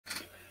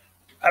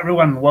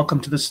Everyone, welcome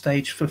to the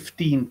Stage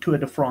 15 Tour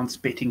de France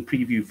betting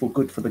preview for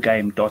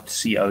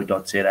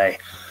goodforthegame.co.za.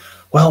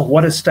 Well,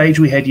 what a stage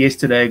we had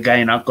yesterday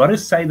again. I've got to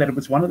say that it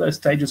was one of those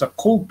stages I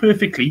called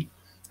perfectly.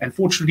 And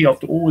fortunately,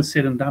 after all was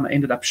said and done, I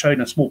ended up showing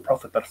a small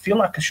profit, but I feel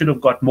like I should have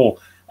got more.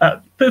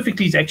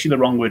 Perfectly is actually the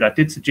wrong word. I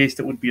did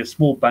suggest it would be a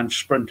small bunch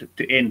sprint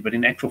to end, but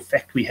in actual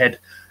fact, we had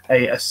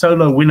a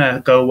solo winner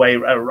go away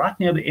right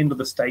near the end of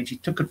the stage. He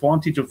took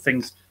advantage of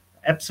things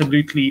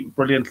absolutely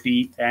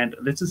brilliantly. And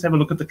let's just have a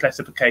look at the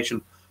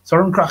classification.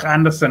 Soren Krach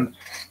Andersen,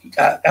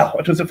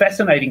 it was a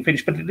fascinating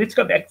finish, but let's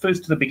go back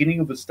first to the beginning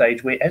of the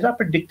stage where, as I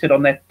predicted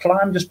on that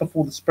climb just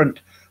before the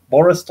sprint,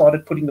 Bora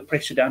started putting the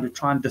pressure down to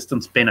try and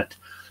distance Bennett.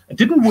 It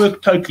didn't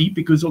work totally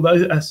because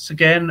although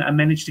Sagan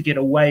managed to get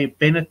away,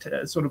 Bennett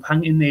sort of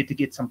hung in there to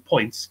get some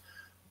points,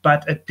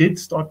 but it did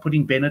start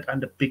putting Bennett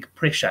under big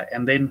pressure.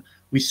 And then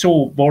we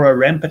saw Bora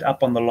ramp it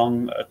up on the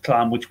long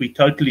climb, which we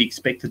totally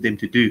expected them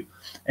to do.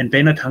 And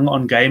Bennett hung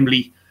on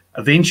gamely,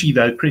 eventually,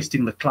 though,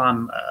 cresting the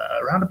climb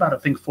around about, I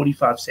think,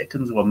 45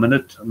 seconds or a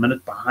minute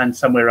behind,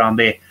 somewhere around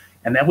there.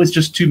 And that was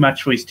just too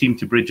much for his team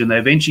to bridge. And they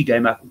eventually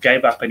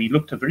gave up, and he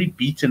looked a very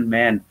beaten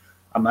man,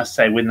 I must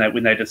say, when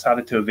they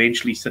decided to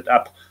eventually sit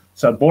up.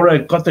 So Bora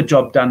got the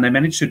job done. They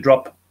managed to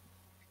drop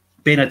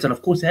Bennett. And,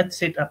 of course, that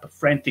set up a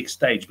frantic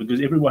stage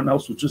because everyone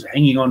else was just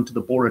hanging on to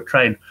the Bora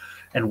train.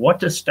 And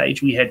what a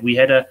stage we had. We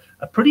had a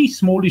pretty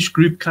smallish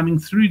group coming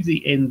through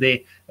the end there.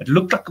 It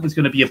looked like it was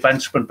going to be a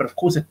bunch sprint, but of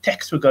course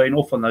attacks were going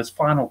off on those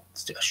final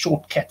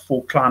short Cat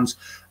 4 climbs.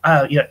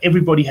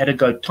 Everybody had a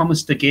go.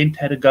 Thomas de Gent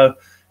had a go.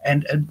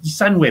 And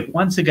Sunweb,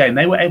 once again,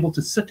 they were able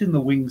to sit in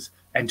the wings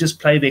and just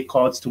play their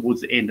cards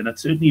towards the end. And it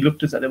certainly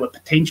looked as though they were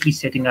potentially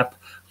setting up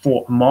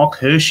for Mark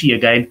Hershey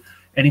again.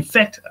 And in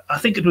fact, I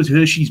think it was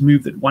Hershey's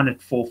move that won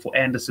it for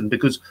Andersen,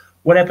 because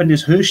what happened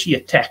is Hershey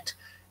attacked.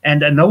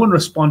 And no one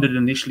responded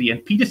initially.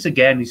 And Peter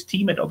Sagan, his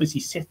team, had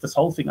obviously set this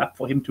whole thing up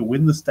for him to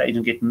win the stage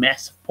and get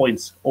massive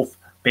points off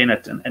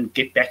Bennett and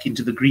get back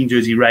into the green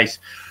jersey race.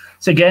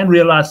 Sagan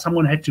realized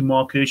someone had to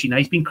mark Hershey. Now,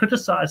 he's been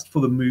criticized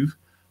for the move,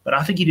 but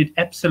I think he did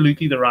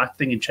absolutely the right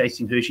thing in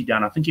chasing Hershey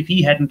down. I think if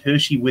he hadn't,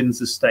 Hershey wins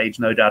the stage,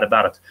 no doubt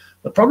about it.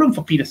 The problem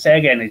for Peter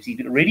Sagan is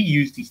he'd already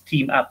used his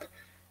team up.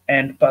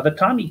 And by the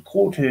time he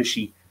caught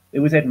Hershey,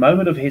 there was that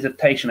moment of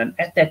hesitation. And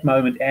at that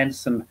moment,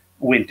 Andersen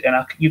went.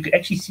 And you could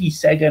actually see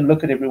Sagan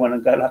look at everyone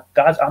and go, like,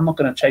 guys, I'm not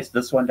going to chase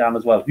this one down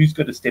as well. Who's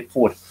going to step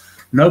forward?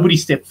 Nobody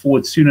stepped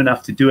forward soon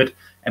enough to do it.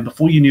 And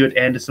before you knew it,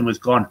 Andersen was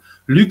gone.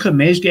 Luka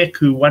Mezgec,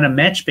 who won a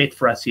match bet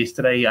for us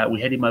yesterday, we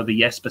had him over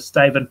Jasper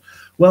Stuyven.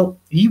 Well,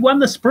 he won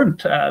the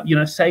sprint.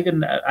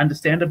 Sagan,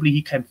 understandably,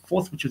 he came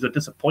fourth, which was a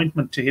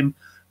disappointment to him.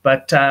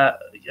 But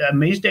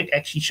Mezgec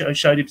actually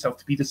showed himself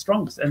to be the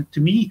strongest. And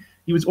to me,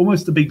 he was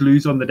almost the big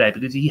loser on the day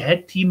because he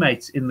had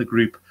teammates in the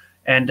group.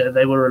 And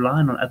they were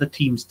relying on other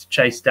teams to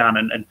chase down.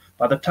 And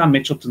by the time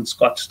Mitchelton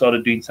Scott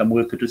started doing some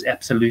work, it was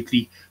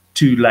absolutely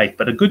too late.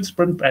 But a good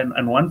sprint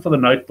and one for the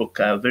notebook.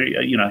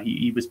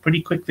 He was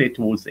pretty quick there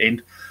towards the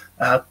end.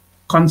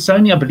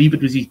 Consoni, I believe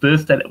it was his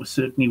birthday. That was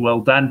certainly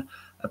well done.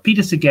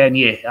 Peter Sagan,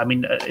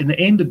 in the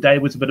end of the day,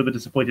 was a bit of a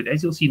disappointed.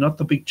 As you'll see, not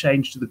the big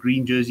change to the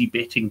green jersey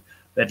betting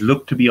that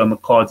looked to be on the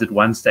cards at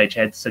one stage.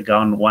 Had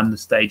Sagan won the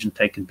stage and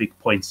taken big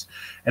points.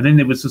 And then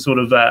there was a sort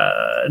of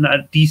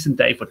a decent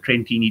day for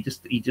Trentin. He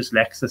just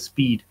lacks the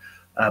speed,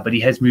 but he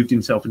has moved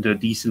himself into a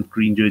decent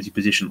green jersey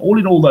position. All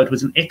in all, though, it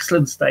was an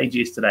excellent stage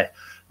yesterday.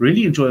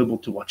 Really enjoyable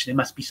to watch. There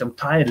must be some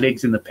tired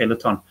legs in the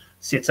peloton.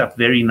 Sets up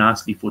very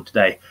nicely for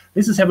today.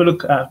 Let's just have a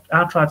look.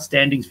 Outright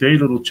standings, very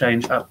little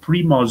change.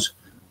 Primoz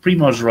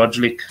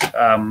Roglic,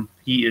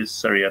 he is,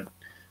 sorry, I'm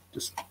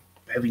just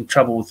having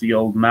trouble with the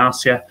old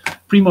mouse here.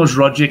 Primoz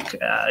Roglic,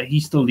 he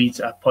still leads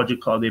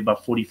Pogacar there by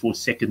 44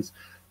 seconds.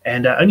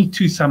 And only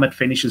two summit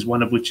finishes,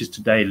 one of which is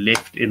today,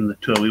 left in the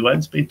Tour. We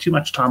won't spend too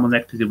much time on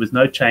that because there was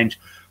no change.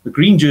 The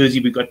green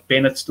jersey, we've got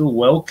Bennett still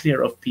well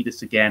clear of Peter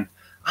Sagan.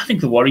 I think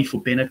the worry for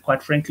Bennett,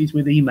 quite frankly, is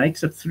whether he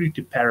makes it through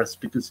to Paris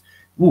because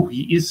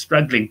he is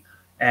struggling.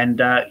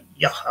 And, I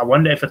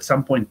wonder if at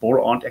some point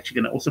Bora aren't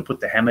actually going to also put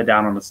the hammer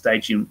down on the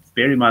stage.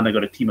 Bear in mind they've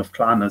got a team of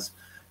climbers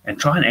and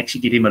try and actually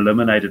get him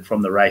eliminated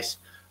from the race.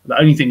 The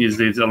only thing is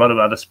there's a lot of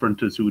other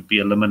sprinters who would be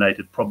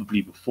eliminated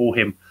probably before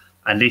him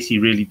unless he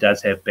really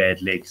does have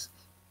bad legs.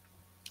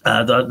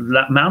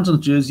 The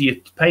mountains jersey,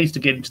 it pays to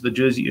get into the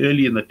jersey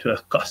early in the Tour.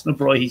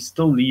 Cosnefroy, he's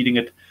still leading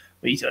it,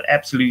 but he's got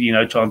absolutely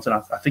no chance, and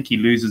I think he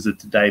loses it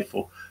today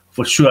for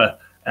sure.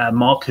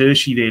 Mark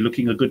Hershey there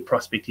looking a good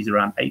prospect. He's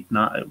around 8,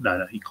 9.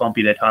 No, he can't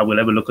be that high. We'll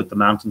have a look at the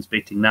mountains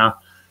betting now.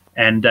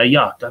 And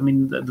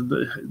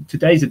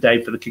today's a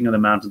day for the King of the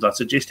Mountains. I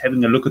suggest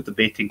having a look at the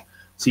betting,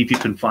 see if you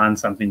can find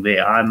something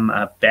there. I'm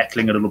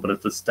battling a little bit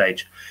at this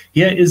stage.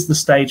 Here is the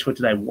stage for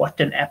today. What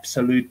an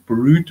absolute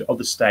brute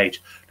of a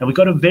stage. Now, we've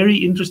got a very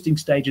interesting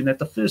stage in that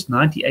the first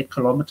 98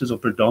 kilometers are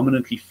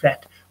predominantly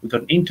flat. We've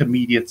got an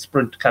intermediate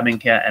sprint coming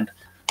here. And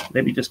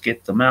let me just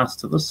get the mouse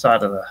to this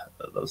side of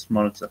those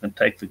monitors. I can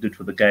take the good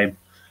for the game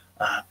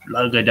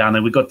logo down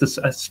there. We've got this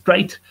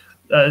straight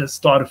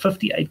start, a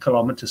 58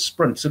 kilometer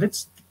sprint. So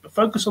let's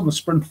focus on the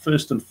sprint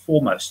first and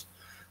foremost.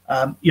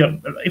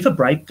 If a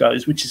break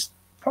goes, which is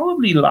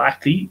probably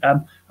likely,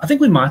 I think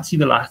we might see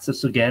the likes of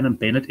Sagan and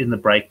Bennett in the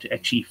break to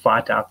actually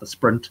fight out the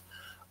sprint.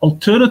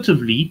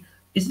 Alternatively,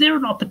 is there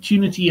an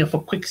opportunity here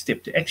for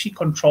Quick-Step to actually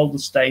control the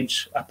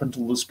stage up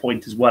until this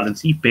point as well and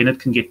see if Bennett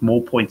can get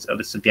more points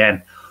over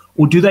Sagan?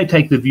 Or do they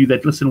take the view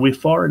that, listen, we're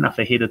far enough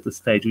ahead at this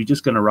stage, we're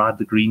just going to ride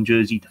the green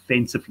jersey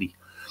defensively?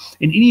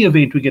 In any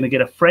event, we're going to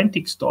get a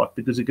frantic start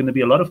because there are going to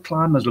be a lot of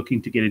climbers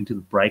looking to get into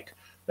the break.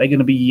 They're going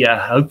to be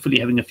hopefully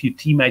having a few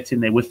teammates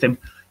in there with them.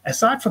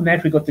 Aside from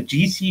that, we've got the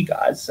GC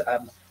guys,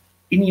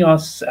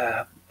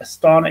 Ineos,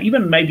 Astana,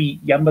 even maybe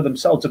Jumbo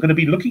themselves are going to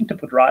be looking to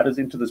put riders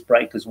into this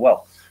break as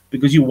well,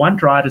 because you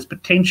want riders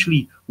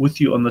potentially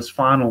with you on this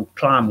final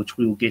climb, which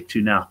we'll get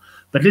to now.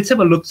 But let's have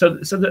a look. So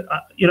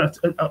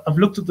that, I've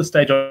looked at the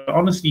stage.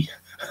 Honestly,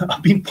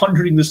 I've been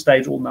pondering the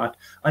stage all night.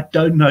 I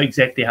don't know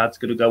exactly how it's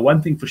going to go.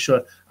 One thing for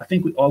sure, I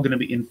think we are going to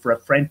be in for a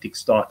frantic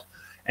start.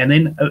 And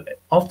then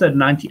after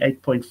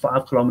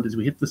 98.5 kilometers,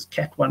 we hit this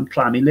Cat 1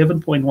 climb,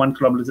 11.1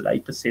 kilometers at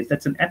 8%.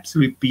 That's an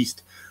absolute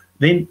beast.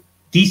 Then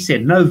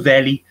descent, no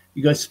valley.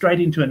 You go straight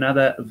into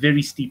another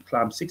very steep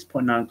climb,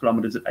 6.9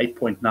 kilometers at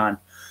 8.9.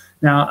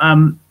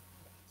 Now,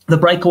 the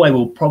breakaway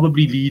will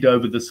probably lead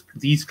over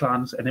these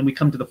climbs, and then we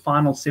come to the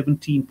final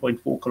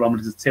 17.4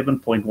 kilometers at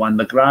 7.1,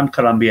 the Grand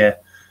Colombia.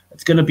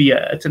 It's going to be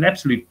it's an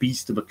absolute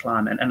beast of a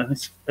climb, and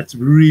it's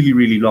really,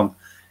 really long.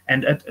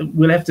 And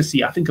we'll have to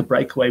see. I think a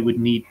breakaway would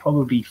need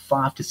probably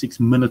 5 to 6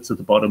 minutes at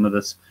the bottom of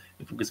this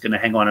if it was going to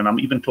hang on. And I'm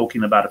even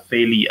talking about a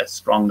fairly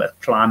strong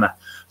climber.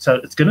 So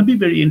it's going to be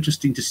very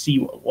interesting to see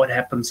what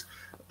happens.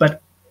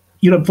 But,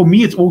 for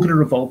me, it's all going to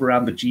revolve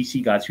around the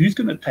GC guys. Who's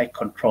going to take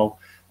control?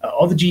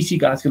 Are the GC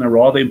guys going to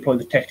rather employ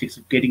the tactics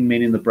of getting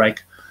men in the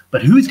break?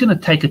 But who's going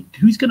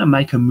to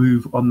make a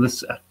move on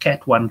this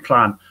Cat 1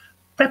 climb?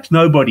 Perhaps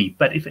nobody.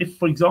 But if,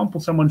 for example,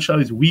 someone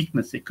shows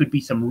weakness, there could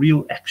be some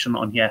real action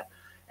on here.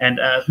 And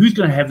who's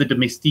going to have the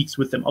domestiques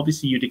with them?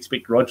 Obviously, you'd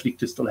expect Roglic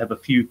to still have a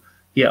few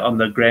here on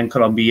the Grand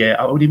Colombia.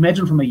 I would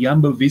imagine from a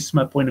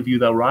Jumbo-Visma point of view,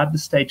 they'll ride the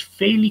stage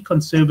fairly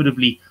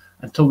conservatively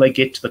until they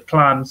get to the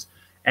climbs.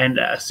 And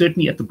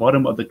certainly at the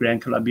bottom of the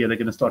Grand Colombia, they're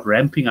going to start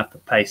ramping up the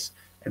pace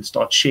and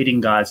start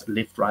shedding guys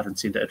left, right, and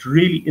center. It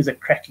really is a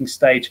cracking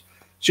stage.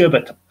 Sure,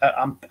 but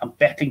I'm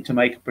battling to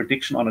make a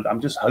prediction on it.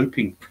 I'm just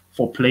hoping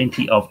for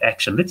plenty of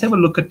action. Let's have a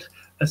look at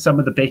some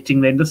of the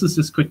betting then. This is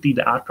just quickly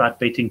the outright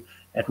betting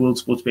at World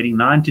Sports Betting,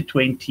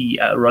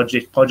 9-20, Roger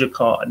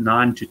Pogacar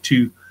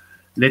 9-2.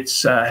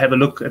 Let's have a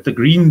look at the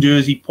green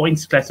jersey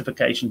points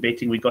classification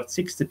betting. We got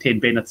 6-10.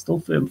 Bennett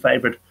still firm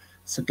favorite.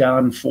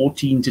 Sagan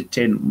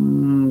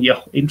 14-10. Yeah,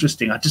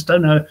 interesting. I just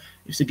don't know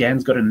if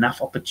Sagan's got enough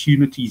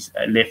opportunities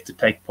left to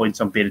take points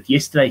on Bennett.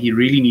 Yesterday, he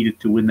really needed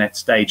to win that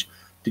stage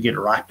to get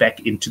right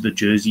back into the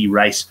jersey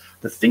race.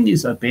 The thing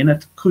is,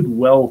 Bennett could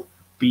well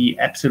be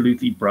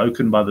absolutely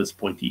broken by this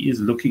point. He is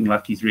looking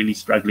like he's really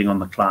struggling on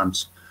the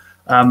climbs.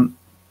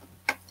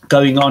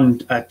 Going on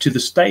to the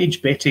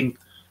stage betting,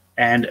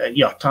 and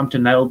time to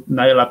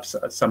nail up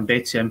some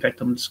bets here. In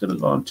fact, I'm just going to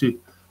go on to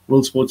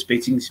World Sports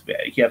Betting.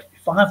 You have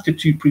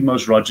 5-2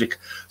 Primož Roglic.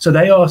 So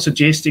they are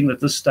suggesting that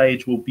this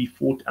stage will be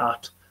fought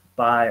out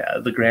by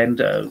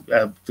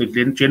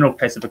the general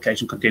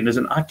classification contenders,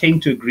 and I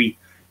tend to agree.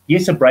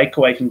 Yes, a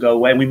breakaway can go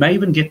away, and we may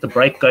even get the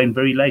break going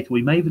very late.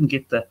 We may even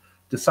get the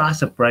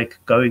decisive break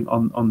going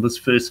on this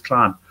first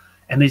climb.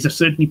 And there's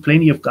certainly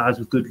plenty of guys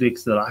with good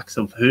legs, the likes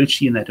of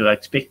Hershey and that, who I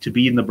expect to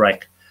be in the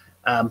break.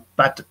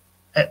 But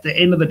at the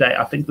end of the day,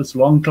 I think this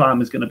long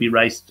climb is going to be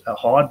raced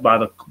hard by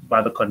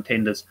the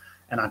contenders,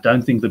 and I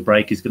don't think the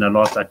break is going to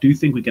last. I do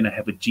think we're going to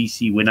have a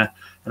GC winner,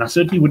 and I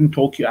certainly wouldn't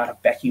talk you out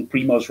of backing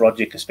Primož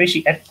Roglic,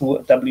 especially at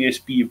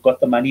WSB. You've got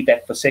the money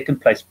back for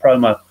second place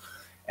promo,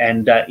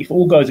 and if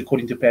all goes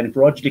according to plan, if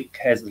Roglic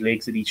has the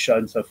legs that he's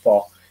shown so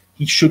far,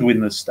 he should win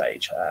this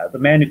stage. The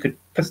man who could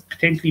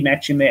potentially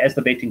match him there, as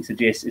the betting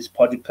suggests, is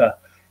Pogacar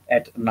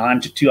at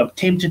 9-2. I'm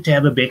tempted to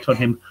have a bet on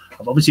him.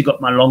 I've obviously got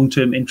my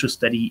long-term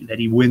interest that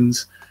he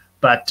wins,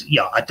 but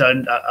yeah,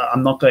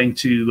 I'm not going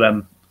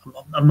to.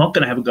 I'm not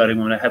going to have a go at him.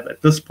 I'm going to have,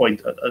 at this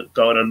point,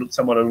 go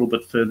somewhat a little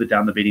bit further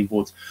down the betting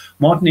boards.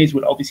 Martinez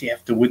would obviously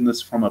have to win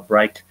this from a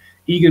break.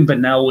 Egan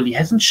Bernal, well, he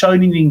hasn't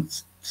shown anything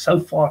so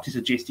far to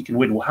suggest he can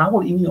win. Well, how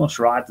will Ineos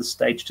ride the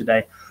stage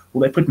today?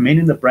 Will they put men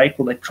in the break?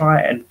 Will they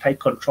try and take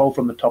control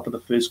from the top of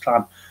the first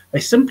climb? They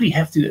simply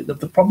have to.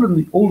 The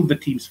problem all of the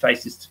teams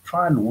face is to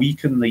try and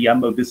weaken the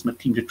Jumbo-Visma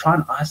team, to try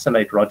and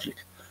isolate Roglic.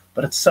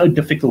 But it's so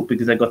difficult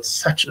because they've got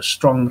such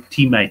strong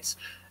teammates.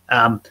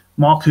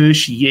 Mark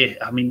Hershey,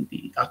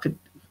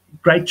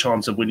 great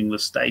chance of winning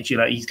this stage.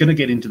 He's going to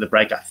get into the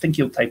break. I think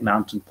he'll take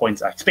mountain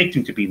points. I expect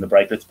him to be in the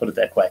break, let's put it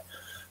that way.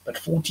 But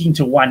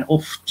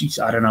 14-1,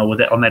 I don't know,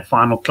 on that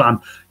final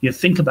climb. You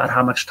think about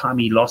how much time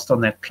he lost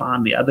on that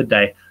climb the other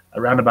day,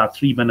 around about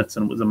 3 minutes,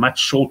 and it was a much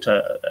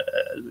shorter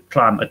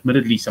climb,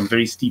 admittedly some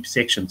very steep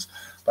sections.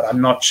 But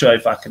I'm not sure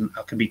if I can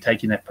be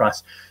taking that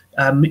price.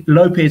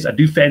 Lopez, I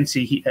do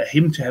fancy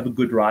him to have a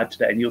good ride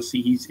today, and you'll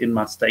see he's in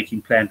my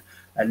staking plan.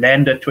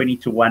 Lander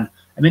 20-1,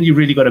 and then you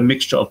really got a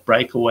mixture of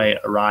breakaway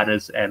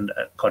riders and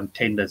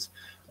contenders.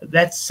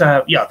 that's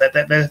yeah,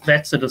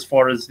 that's it as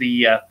far as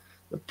the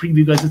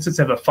preview goes. Let's just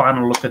have a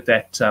final look at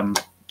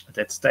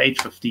that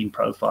stage 15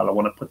 profile. I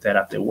want to put that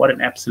up there. What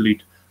an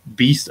absolute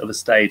beast of a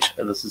stage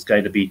this is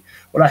going to be.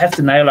 Well, I have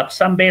to nail up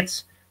some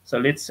bets, so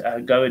let's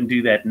go and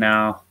do that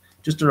now.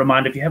 Just a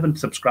reminder, if you haven't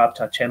subscribed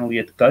to our channel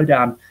yet, go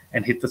down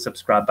and hit the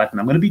subscribe button.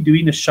 I'm going to be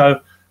doing a show,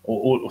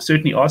 or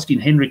certainly asking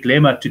Henrik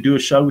Lemmer to do a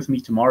show with me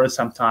tomorrow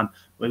sometime,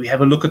 where we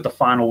have a look at the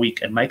final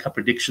week and make our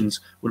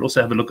predictions. We'll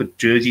also have a look at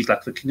jerseys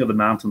like the King of the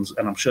Mountains,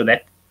 and I'm sure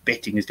that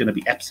betting is going to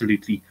be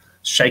absolutely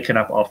shaken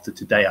up after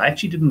today. I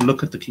actually didn't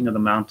look at the King of the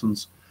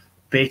Mountains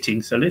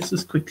betting, so let's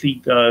just quickly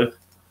go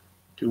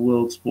to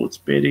World Sports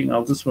Betting.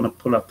 I'll just want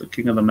to pull up the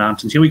King of the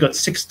Mountains. Here we got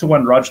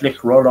 6-1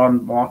 Rojlik,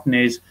 Roland,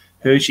 Martinez,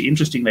 Hershey.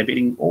 Interesting, they're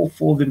betting all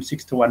four of them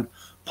 6-1.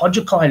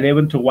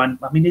 Pogacar 11-1.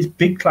 I mean, there's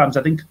big climbs.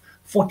 I think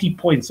 40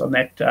 points on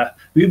that.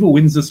 Whoever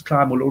wins this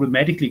climb will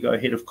automatically go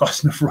ahead of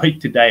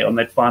Cosnefroid today on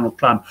that final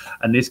climb,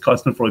 unless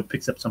Cosnefroid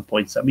picks up some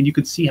points. I mean, you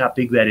can see how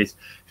big that is.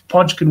 If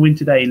Podge can win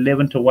today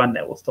 11-1,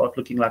 that will start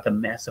looking like a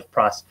massive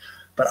price.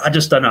 But I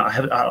just don't know.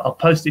 I'll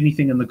post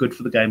anything in the Good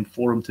for the Game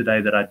forum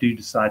today that I do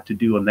decide to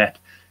do on that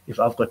if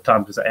I've got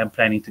time, because I am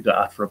planning to go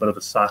out for a bit of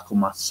a cycle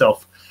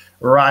myself.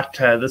 Right,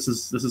 this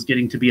is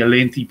getting to be a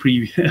lengthy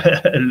preview,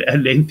 a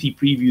lengthy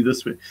preview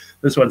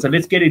this one. So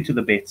let's get into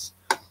the bets.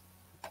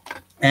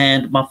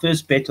 And my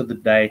first bet of the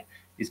day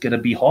is going to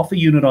be half a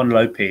unit on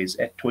Lopez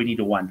at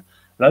 20-1.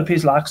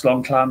 Lopez likes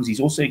long climbs. He's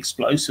also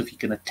explosive. He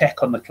can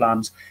attack on the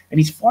climbs. And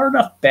he's far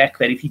enough back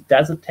that if he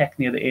does attack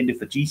near the end, if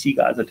the GC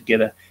guys are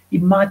together, he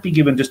might be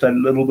given just a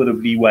little bit of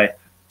leeway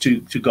to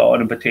go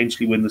on and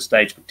potentially win the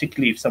stage,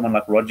 particularly if someone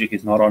like Roderick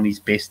is not on his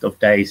best of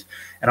days.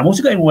 And I'm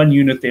also going 1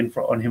 unit then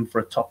on him for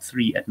a top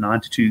 3 at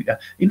 9-2.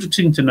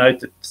 Interesting to note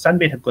that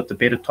Sunbet have got the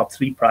better top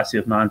 3 price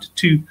of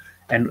 9-2,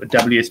 and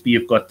WSB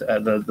have got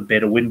the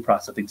better win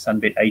price. I think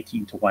Sunbet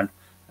 18-1,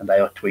 and they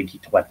are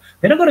 20-1.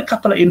 Then I've got a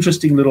couple of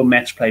interesting little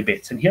match play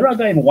bets. And here I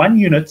go in 1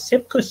 unit,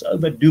 Sepkus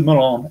over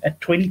Dumoulin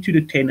at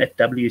 22-10 at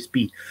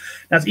WSB.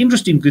 Now it's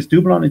interesting because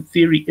Dumoulin in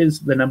theory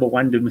is the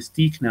 #1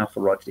 domestique now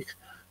for Roderick.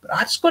 But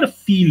I just got a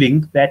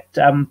feeling that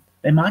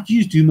they might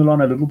use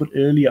Dumoulin a little bit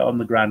earlier on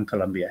the Grand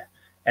Columbia,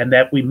 and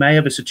that we may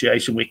have a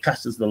situation where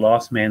Kuss is the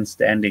last man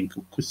standing.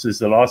 Kuss is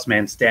the last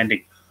man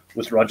standing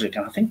with Roderick,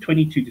 and I think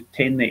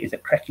 22-10 there is a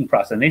cracking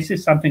price. Unless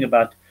there's something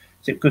about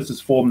Sepp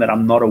Kuss's form that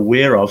I'm not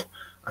aware of,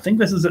 I think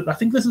this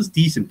is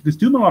decent, because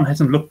Dumoulin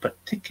hasn't looked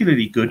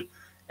particularly good,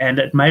 and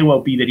it may well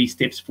be that he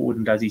steps forward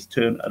and does his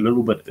turn a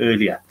little bit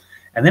earlier.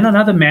 And then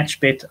another match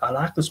bet, I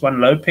like this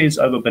one, Lopez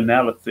over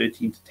Bernal at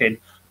 13-10.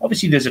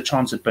 Obviously, there's a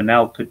chance that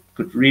Bernal could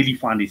really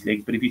find his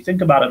legs. But if you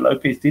think about it,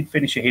 Lopez did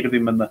finish ahead of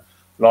him in the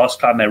last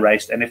time they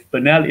raced. And if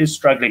Bernal is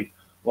struggling,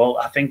 well,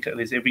 I think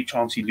there's every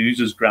chance he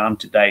loses ground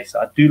today.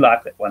 So I do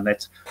like that one.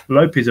 That's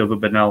Lopez over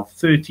Bernal,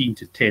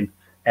 13-10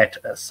 at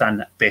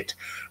Sunbet.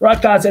 Right,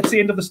 guys, that's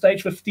the end of the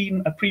Stage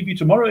 15 preview.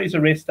 Tomorrow is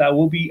a rest.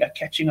 We'll be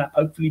catching up,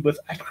 hopefully, with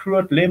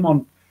Accurate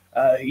Lemon.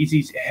 Is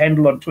his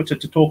handle on Twitter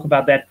to talk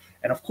about that.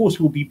 And of course,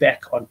 we'll be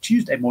back on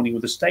Tuesday morning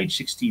with a Stage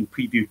 16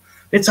 preview.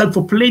 Let's hope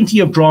for plenty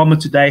of drama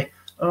today.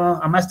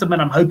 I must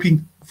admit, I'm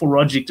hoping for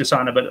Roderick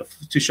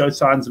to show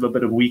signs of a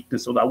bit of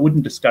weakness, although I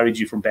wouldn't discourage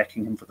you from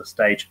backing him for the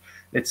stage.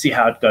 Let's see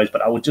how it goes.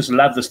 But I would just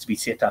love this to be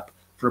set up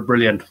for a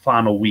brilliant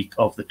final week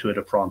of the Tour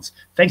de France.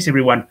 Thanks,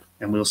 everyone.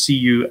 And we'll see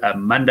you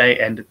Monday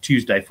and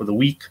Tuesday for the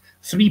week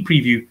 3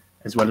 preview,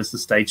 as well as the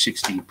Stage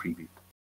 16 preview.